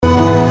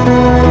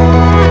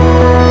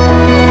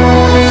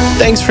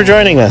Thanks for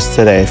joining us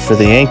today for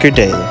the Anchor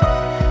Daily.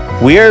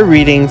 We are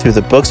reading through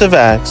the books of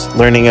Acts,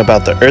 learning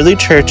about the early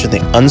church and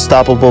the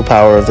unstoppable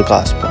power of the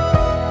gospel.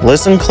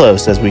 Listen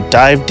close as we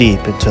dive deep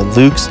into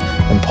Luke's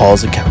and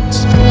Paul's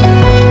accounts.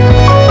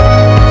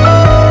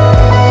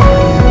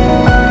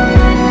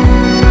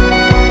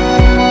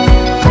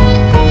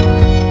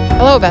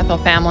 Hello, Bethel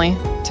family.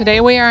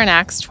 Today we are in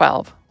Acts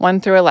 12, 1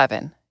 through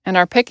 11, and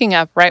are picking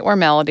up right where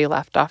Melody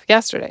left off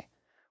yesterday,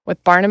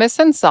 with Barnabas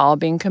and Saul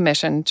being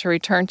commissioned to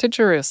return to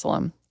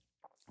Jerusalem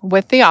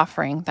with the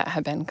offering that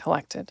had been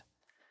collected.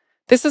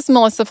 This is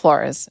Melissa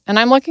Flores, and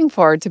I'm looking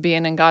forward to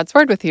being in God's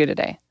Word with you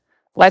today.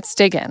 Let's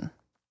dig in.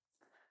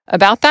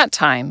 About that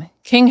time,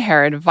 King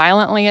Herod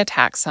violently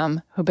attacked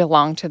some who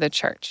belonged to the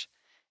church,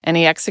 and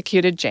he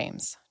executed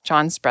James,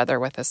 John's brother,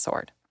 with a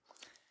sword.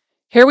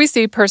 Here we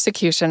see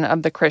persecution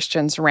of the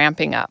Christians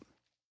ramping up.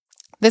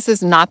 This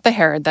is not the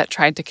Herod that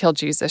tried to kill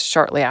Jesus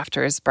shortly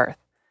after his birth.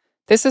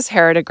 This is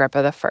Herod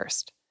Agrippa I,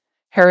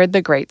 Herod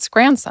the Great's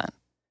grandson.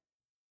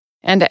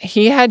 And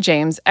he had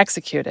James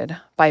executed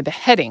by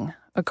beheading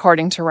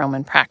according to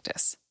Roman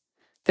practice.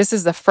 This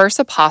is the first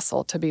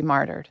apostle to be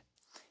martyred.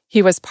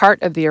 He was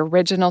part of the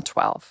original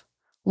 12,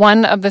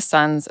 one of the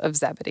sons of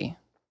Zebedee.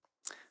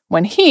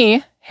 When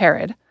he,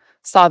 Herod,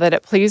 saw that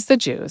it pleased the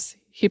Jews,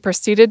 he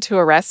proceeded to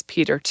arrest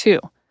Peter too,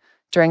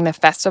 during the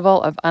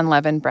festival of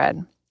unleavened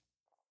bread.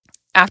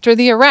 After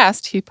the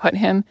arrest, he put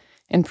him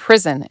in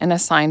prison and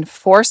assigned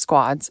 4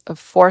 squads of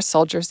 4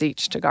 soldiers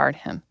each to guard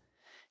him,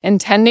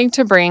 intending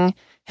to bring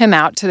him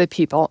out to the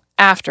people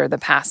after the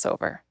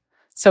Passover.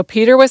 So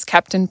Peter was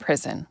kept in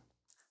prison,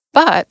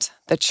 but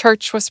the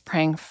church was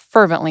praying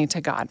fervently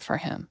to God for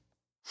him.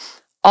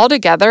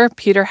 Altogether,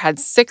 Peter had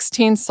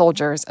 16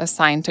 soldiers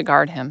assigned to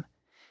guard him.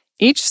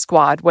 Each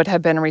squad would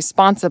have been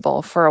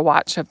responsible for a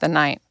watch of the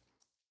night.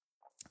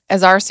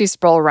 As R.C.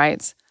 Sproul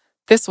writes,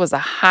 this was a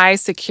high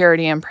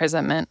security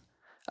imprisonment,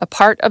 a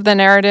part of the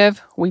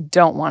narrative we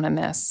don't want to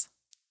miss.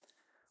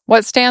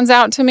 What stands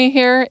out to me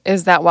here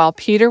is that while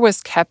Peter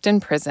was kept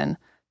in prison,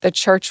 the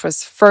church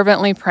was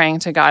fervently praying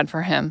to God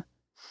for him.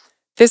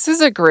 This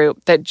is a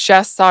group that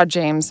just saw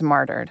James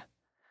martyred.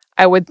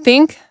 I would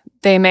think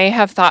they may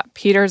have thought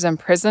Peter's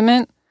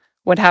imprisonment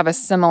would have a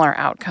similar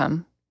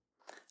outcome.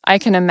 I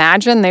can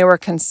imagine they were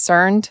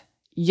concerned,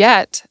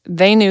 yet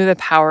they knew the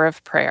power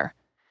of prayer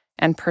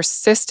and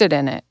persisted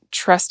in it,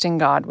 trusting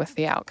God with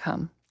the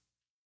outcome.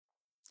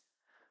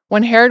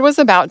 When Herod was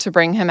about to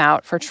bring him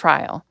out for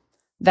trial,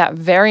 that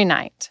very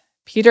night,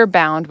 Peter,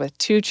 bound with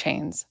 2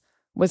 chains,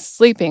 was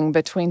sleeping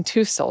between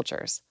 2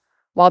 soldiers,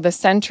 while the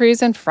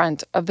sentries in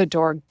front of the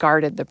door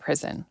guarded the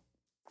prison.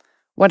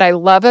 What I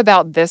love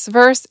about this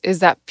verse is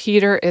that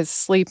Peter is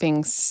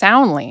sleeping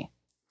soundly.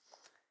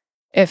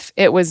 If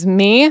it was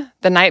me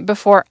the night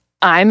before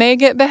I may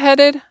get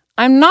beheaded,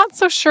 I'm not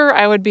so sure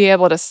I would be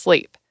able to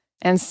sleep,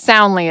 and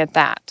soundly at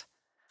that.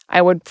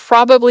 I would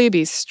probably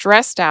be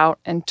stressed out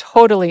and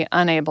totally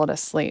unable to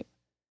sleep.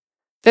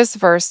 This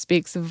verse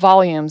speaks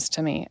volumes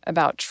to me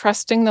about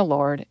trusting the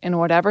Lord in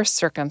whatever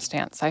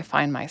circumstance I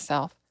find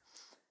myself,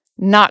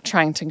 not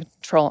trying to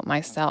control it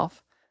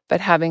myself, but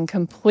having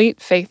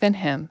complete faith in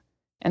Him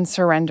and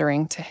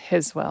surrendering to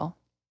His will.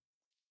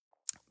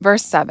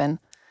 Verse 7,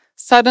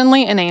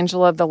 suddenly an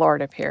angel of the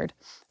Lord appeared,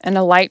 and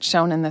a light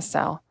shone in the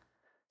cell.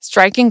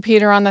 Striking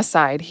Peter on the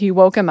side, he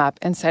woke him up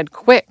and said,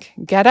 "Quick,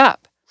 get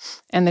up."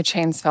 And the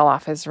chains fell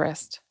off his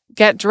wrist.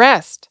 "Get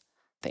dressed,"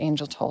 the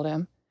angel told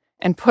him,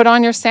 "and put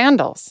on your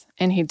sandals."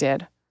 And he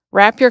did.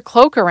 "Wrap your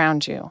cloak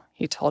around you,"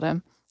 he told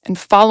him, "and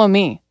follow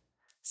me."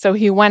 So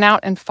he went out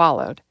and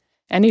followed,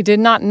 and he did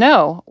not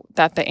know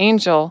that the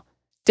angel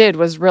did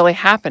was really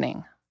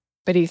happening,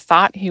 but he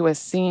thought he was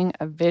seeing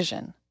a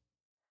vision.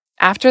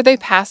 After they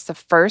passed the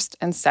first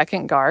and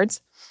second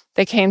guards,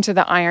 they came to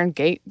the iron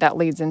gate that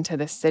leads into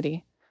the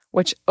city,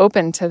 which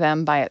opened to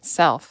them by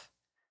itself.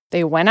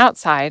 They went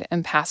outside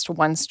and passed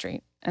one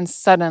street, and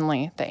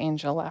suddenly the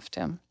angel left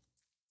him.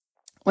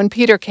 When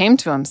Peter came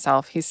to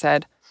himself, he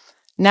said,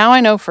 "Now I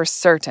know for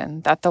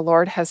certain that the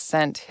Lord has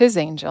sent His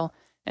angel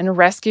and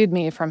rescued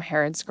me from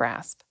Herod's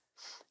grasp,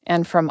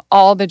 and from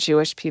all the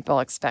Jewish people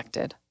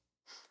expected."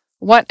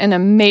 What an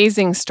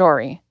amazing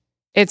story.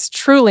 It's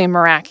truly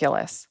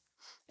miraculous.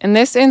 In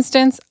this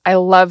instance, I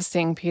love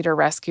seeing Peter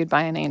rescued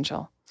by an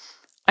angel.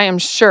 I am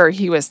sure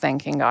he was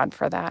thanking God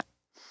for that.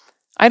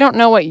 I don't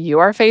know what you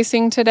are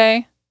facing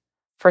today.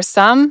 For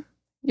some,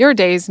 your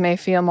days may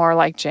feel more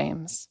like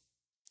James.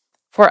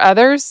 For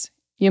others,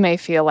 you may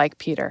feel like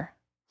Peter.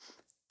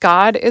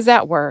 God is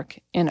at work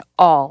in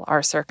all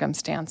our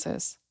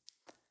circumstances.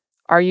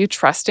 Are you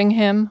trusting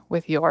Him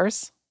with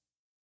yours?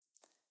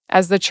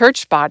 As the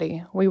church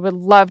body, we would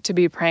love to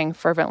be praying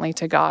fervently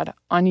to God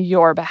on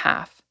your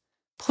behalf.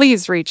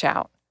 Please reach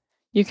out.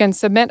 You can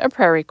submit a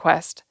prayer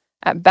request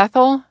at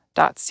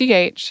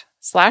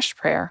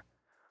bethel.ch/prayer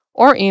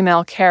or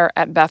email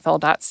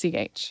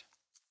care@bethel.ch.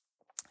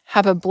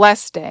 Have a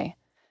blessed day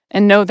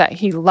and know that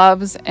He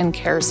loves and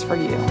cares for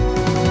you.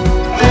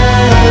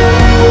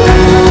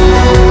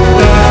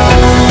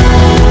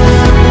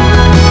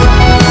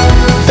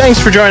 Thanks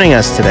for joining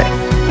us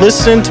today.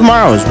 Listen in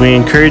tomorrow as we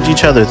encourage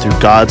each other through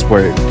God's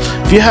Word.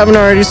 If you haven't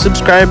already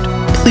subscribed,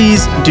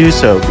 please do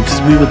so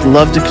because we would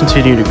love to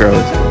continue to grow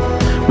with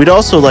you. We'd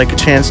also like a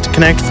chance to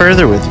connect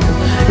further with you.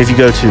 If you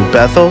go to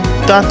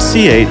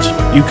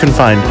bethel.ch, you can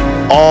find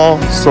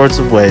all sorts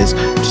of ways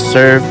to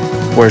serve,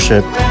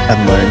 worship,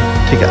 and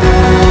learn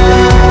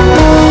together.